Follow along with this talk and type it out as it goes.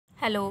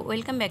Hello,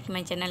 welcome back to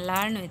my channel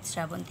learn with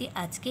Srabanti.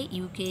 আজকে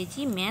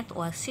UKG math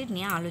worksheet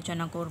নিয়ে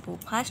আলোচনা করব।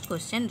 First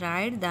question,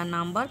 write the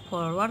number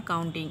forward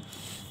counting.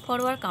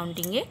 Forward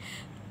কাউন্টিংয়ে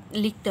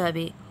লিখতে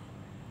হবে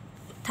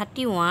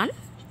 31,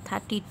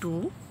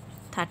 32,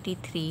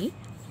 33,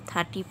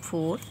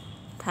 34,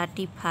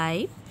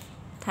 35,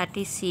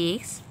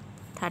 36,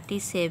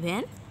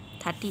 37,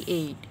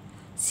 38,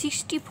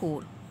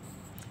 64,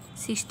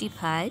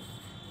 65,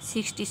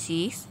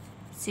 66,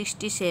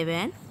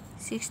 67,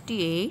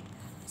 68,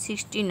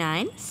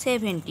 69,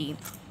 70,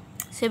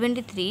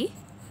 73,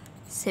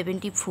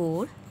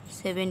 74,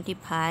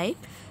 75,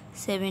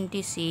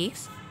 76,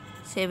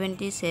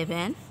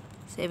 77,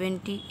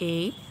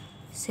 78,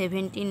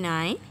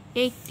 79,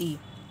 80,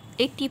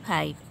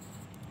 85,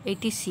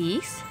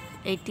 86,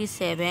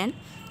 87,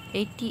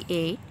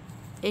 88,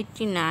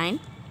 89,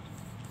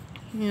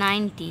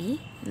 90,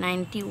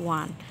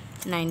 91,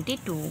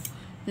 92,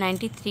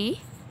 93,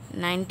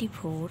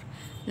 94,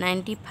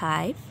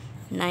 95,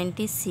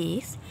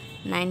 96,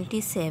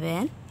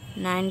 97,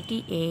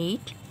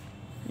 98,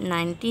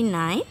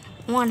 99,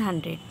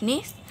 100.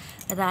 Next,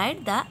 write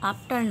the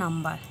after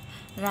number.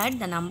 Write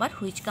the number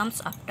which comes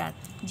after.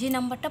 যে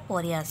নাম্বারটা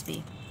পরে আসবে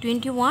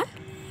 21,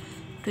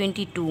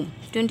 22,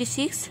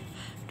 26,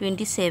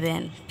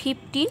 27,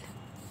 15,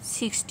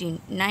 16,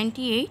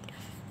 98,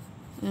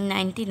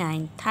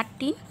 99,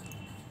 13,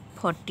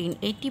 14,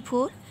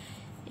 84,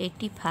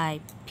 85,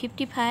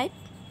 55,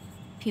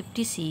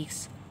 56,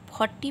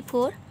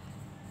 44,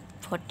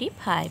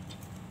 45.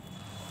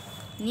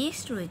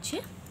 নেক্সট রয়েছে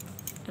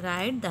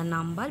write the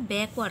number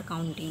backward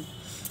counting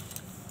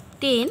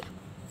 10,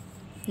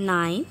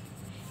 9,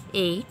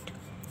 8,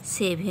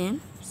 7,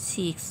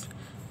 6,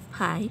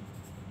 5,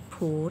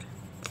 4,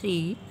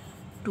 3,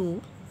 2,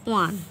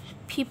 1,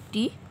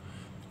 50,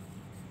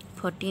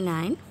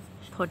 49,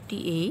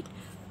 48,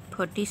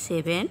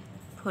 47,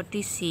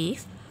 46,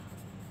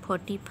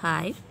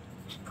 45,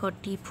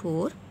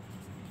 44,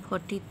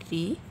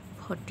 43,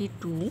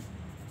 42,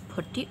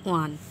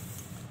 41,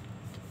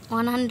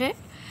 100,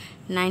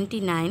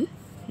 99,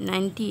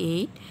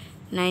 98,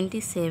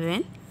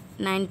 97,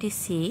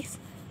 96,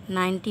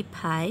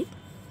 95,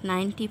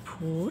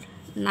 94,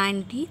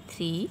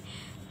 93,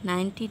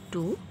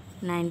 92,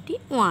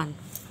 91.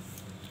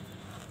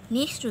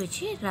 Next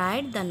রয়েছে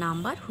write the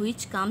number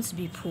which comes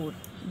before.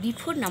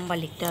 Before number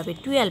লিখতে হবে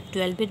 12,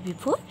 12-এর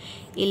before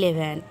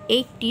 11,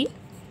 18,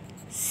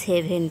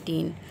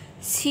 17,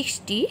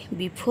 60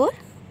 before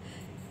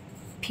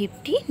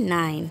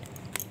 59,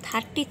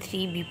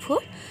 33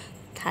 before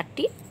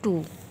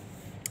 32,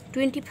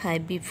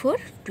 25 before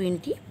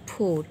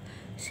 24,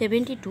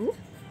 72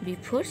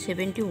 before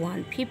 71,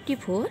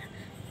 54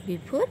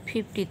 before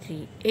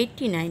 53,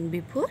 89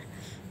 before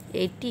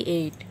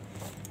 88.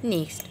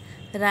 Next,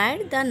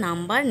 write the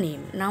number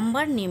name.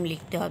 Number name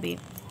লিখতে হবে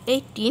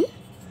 18,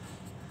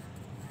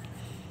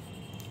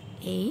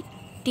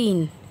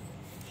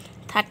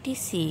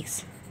 36,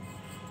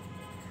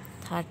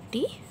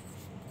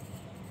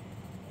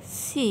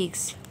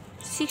 36,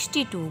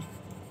 62,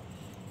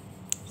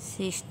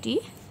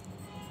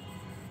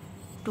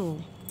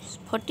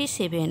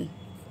 47,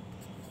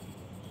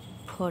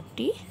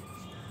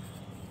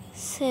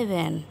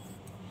 47,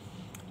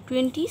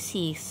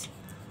 26,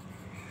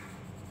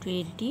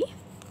 33,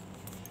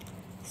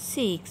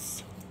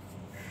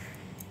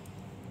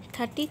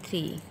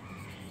 13,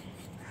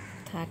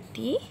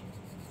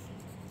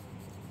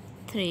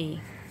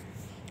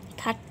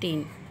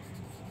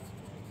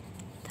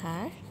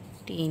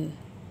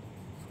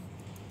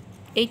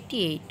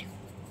 88,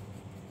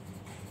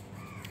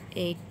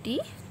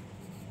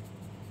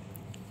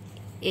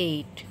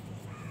 88.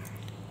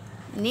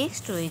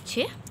 নেক্সট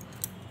রয়েছে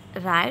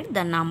write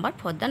the number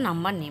for the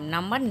number name.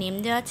 Number name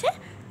দেওয়া আছে,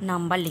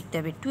 number লিখতে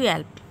হবে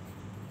 12,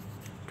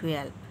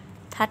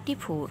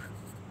 34,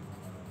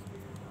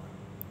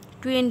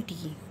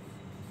 20,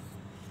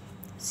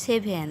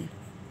 7,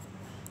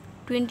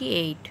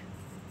 28,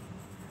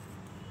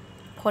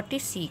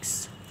 46.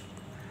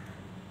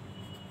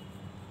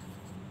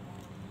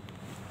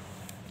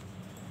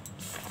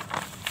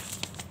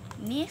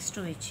 Next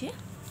রয়েছে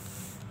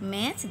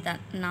match the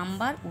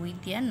number with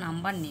their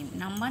number name.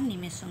 Number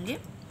নেমের সঙ্গে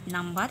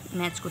number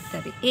match করতে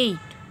হবে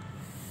 8,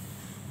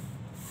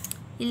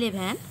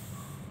 11,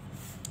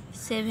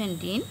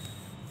 17,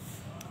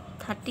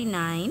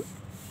 39,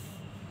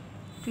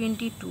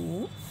 22,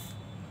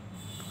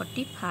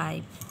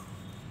 45.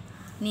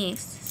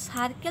 Next,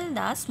 circle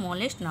the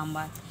smallest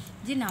number.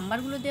 যে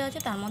নাম্বারগুলো দেওয়া আছে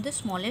তার মধ্যে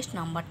স্মলেস্ট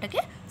নাম্বারটাকে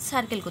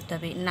সার্কেল করতে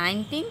হবে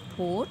 19,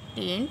 4,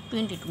 10,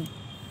 22,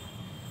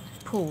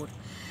 4,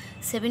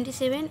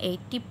 77,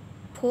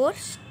 84,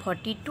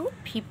 42,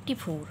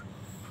 54,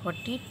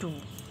 42,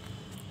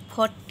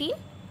 40,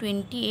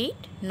 28,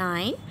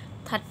 9,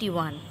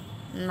 31,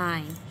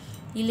 9,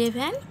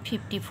 11,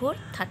 54,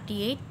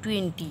 38,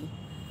 20,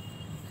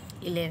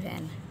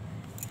 11.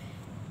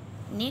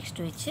 নেক্সট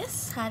রয়েছে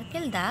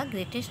সার্কেল দ্য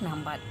গ্রেটেস্ট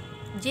নাম্বার।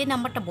 যে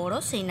নাম্বারটা বড়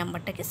সেই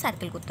নাম্বারটাকে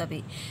সার্কেল করতে হবে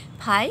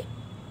 5,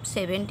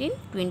 17,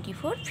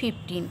 24,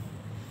 15,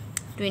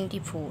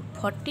 24,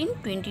 14,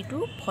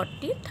 22,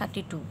 40,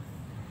 32,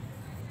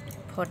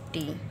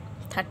 40,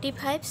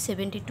 35,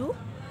 72,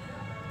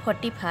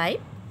 45,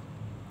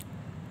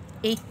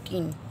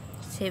 18,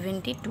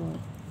 72,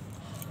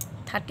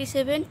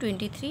 37,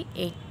 23,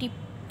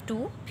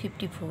 82,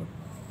 54,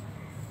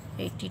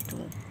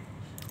 82।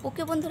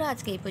 ওকে বন্ধুরা,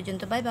 আজকে এই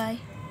পর্যন্ত। Bye bye.